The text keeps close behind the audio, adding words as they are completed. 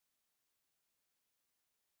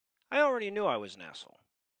I already knew I was an asshole.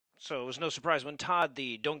 So it was no surprise when Todd,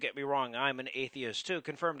 the "Don't Get Me Wrong, I'm an Atheist Too,"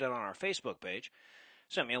 confirmed it on our Facebook page.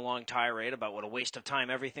 Sent me a long tirade about what a waste of time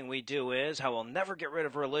everything we do is, how we'll never get rid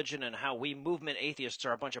of religion, and how we movement atheists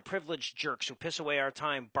are a bunch of privileged jerks who piss away our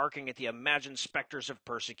time barking at the imagined specters of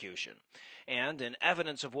persecution. And, in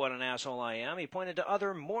evidence of what an asshole I am, he pointed to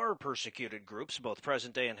other more persecuted groups, both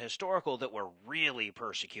present day and historical, that were really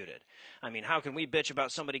persecuted. I mean, how can we bitch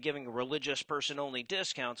about somebody giving a religious person only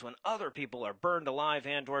discounts when other people are burned alive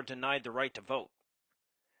and or denied the right to vote?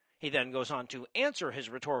 He then goes on to answer his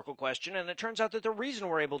rhetorical question, and it turns out that the reason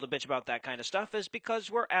we're able to bitch about that kind of stuff is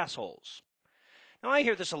because we're assholes. Now, I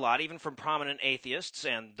hear this a lot, even from prominent atheists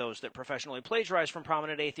and those that professionally plagiarize from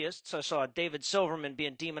prominent atheists. I saw David Silverman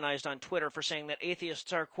being demonized on Twitter for saying that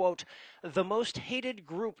atheists are, quote, the most hated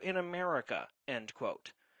group in America, end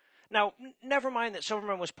quote. Now, never mind that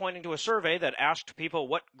Silverman was pointing to a survey that asked people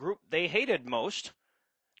what group they hated most.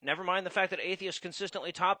 Never mind the fact that atheists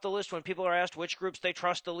consistently top the list when people are asked which groups they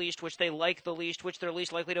trust the least, which they like the least, which they're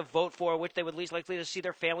least likely to vote for, which they would least likely to see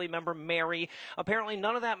their family member marry. Apparently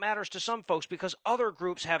none of that matters to some folks because other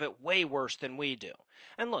groups have it way worse than we do.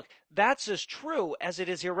 And look, that's as true as it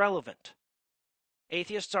is irrelevant.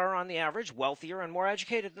 Atheists are, on the average, wealthier and more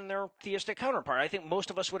educated than their theistic counterpart. I think most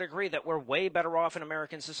of us would agree that we're way better off in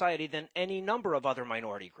American society than any number of other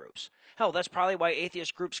minority groups. Hell, that's probably why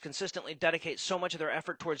atheist groups consistently dedicate so much of their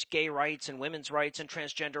effort towards gay rights and women's rights and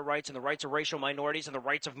transgender rights and the rights of racial minorities and the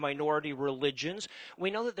rights of minority religions.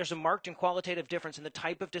 We know that there's a marked and qualitative difference in the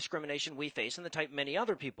type of discrimination we face and the type many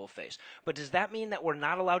other people face. But does that mean that we're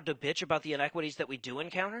not allowed to bitch about the inequities that we do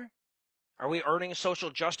encounter? Are we earning social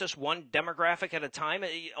justice one demographic at a time?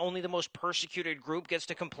 Only the most persecuted group gets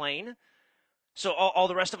to complain? So all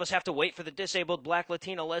the rest of us have to wait for the disabled, black,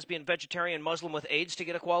 Latina, lesbian, vegetarian, Muslim with AIDS to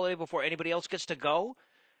get equality before anybody else gets to go?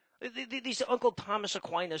 These Uncle Thomas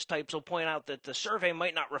Aquinas types will point out that the survey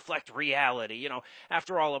might not reflect reality. You know,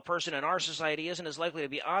 after all, a person in our society isn't as likely to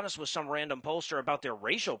be honest with some random pollster about their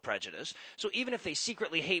racial prejudice. So even if they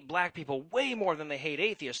secretly hate black people way more than they hate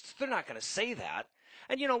atheists, they're not going to say that.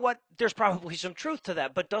 And you know what? There's probably some truth to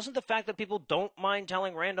that, but doesn't the fact that people don't mind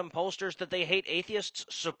telling random pollsters that they hate atheists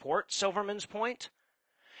support Silverman's point?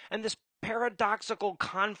 And this paradoxical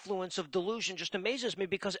confluence of delusion just amazes me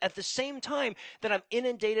because at the same time that I'm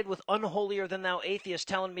inundated with unholier-than-thou atheists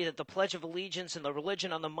telling me that the Pledge of Allegiance and the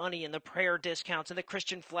religion on the money and the prayer discounts and the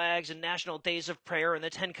Christian flags and national days of prayer and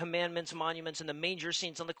the Ten Commandments monuments and the manger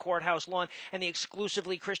scenes on the courthouse lawn and the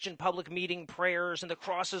exclusively Christian public meeting prayers and the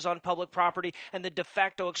crosses on public property and the de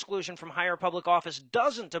facto exclusion from higher public office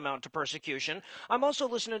doesn't amount to persecution, I'm also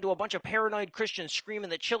listening to a bunch of paranoid Christians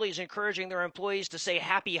screaming that Chili's encouraging their employees to say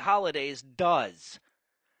happy holidays does.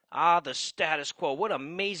 Ah, the status quo. What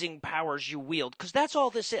amazing powers you wield. Because that's all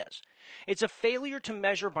this is. It's a failure to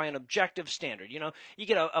measure by an objective standard. You know, you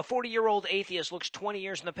get a 40-year-old atheist looks 20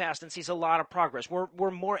 years in the past and sees a lot of progress.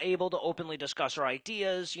 We're more able to openly discuss our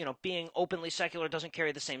ideas. You know, being openly secular doesn't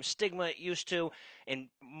carry the same stigma it used to in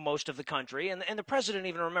most of the country. And the president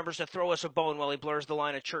even remembers to throw us a bone while he blurs the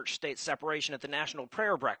line of church-state separation at the National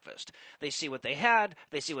Prayer Breakfast. They see what they had,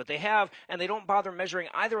 they see what they have, and they don't bother measuring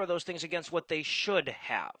either of those things against what they should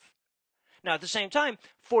have. Now, at the same time,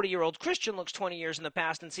 40-year-old Christian looks 20 years in the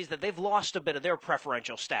past and sees that they've lost a bit of their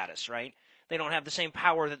preferential status, right? They don't have the same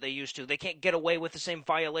power that they used to. They can't get away with the same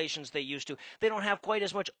violations they used to. They don't have quite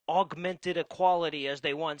as much augmented equality as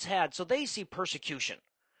they once had, so they see persecution.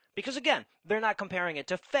 Because, again, they're not comparing it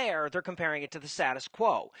to fair, they're comparing it to the status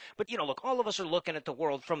quo. But, you know, look, all of us are looking at the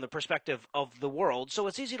world from the perspective of the world, so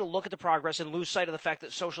it's easy to look at the progress and lose sight of the fact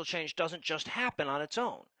that social change doesn't just happen on its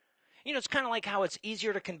own. You know, it's kind of like how it's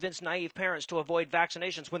easier to convince naive parents to avoid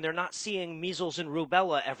vaccinations when they're not seeing measles and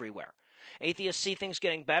rubella everywhere. Atheists see things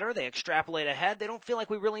getting better, they extrapolate ahead, they don't feel like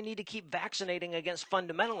we really need to keep vaccinating against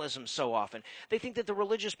fundamentalism so often. They think that the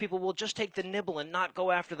religious people will just take the nibble and not go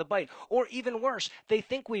after the bite. Or even worse, they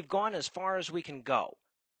think we've gone as far as we can go.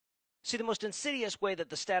 See, the most insidious way that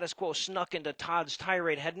the status quo snuck into Todd's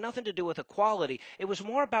tirade had nothing to do with equality, it was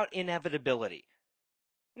more about inevitability.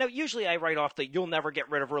 Now, usually I write off the "you'll never get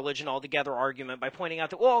rid of religion altogether" argument by pointing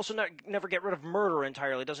out that we'll also never get rid of murder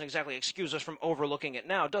entirely. It doesn't exactly excuse us from overlooking it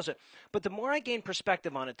now, does it? But the more I gain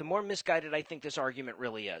perspective on it, the more misguided I think this argument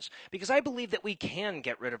really is. Because I believe that we can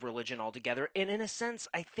get rid of religion altogether, and in a sense,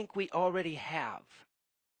 I think we already have.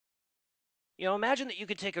 You know, imagine that you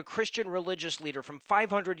could take a Christian religious leader from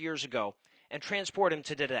 500 years ago and transport him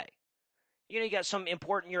to today. You know, you got some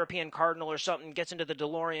important European cardinal or something, gets into the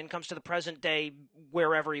DeLorean, comes to the present day,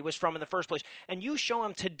 wherever he was from in the first place, and you show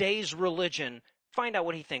him today's religion, find out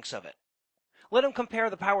what he thinks of it. Let him compare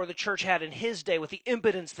the power the church had in his day with the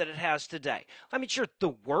impotence that it has today. I mean, sure,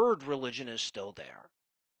 the word religion is still there.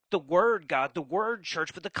 The word God, the word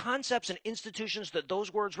church, but the concepts and institutions that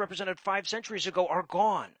those words represented 5 centuries ago are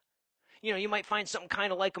gone. You might find something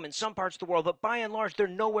kind of like them in some parts of the world, but by and large, they're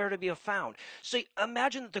nowhere to be found. So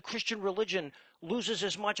imagine that the Christian religion loses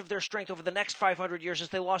as much of their strength over the next 500 years as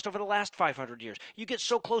they lost over the last 500 years. You get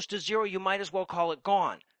so close to zero, you might as well call it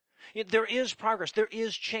gone. There is progress. There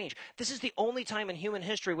is change. This is the only time in human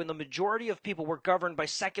history when the majority of people were governed by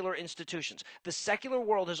secular institutions. The secular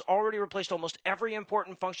world has already replaced almost every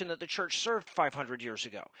important function that the church served 500 years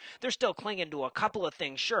ago. They're still clinging to a couple of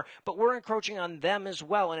things, sure, but we're encroaching on them as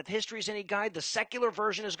well. And if history's any guide, the secular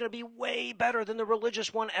version is going to be way better than the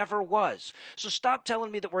religious one ever was. So stop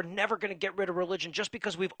telling me that we're never going to get rid of religion just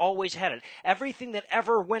because we've always had it. Everything that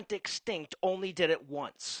ever went extinct only did it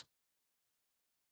once.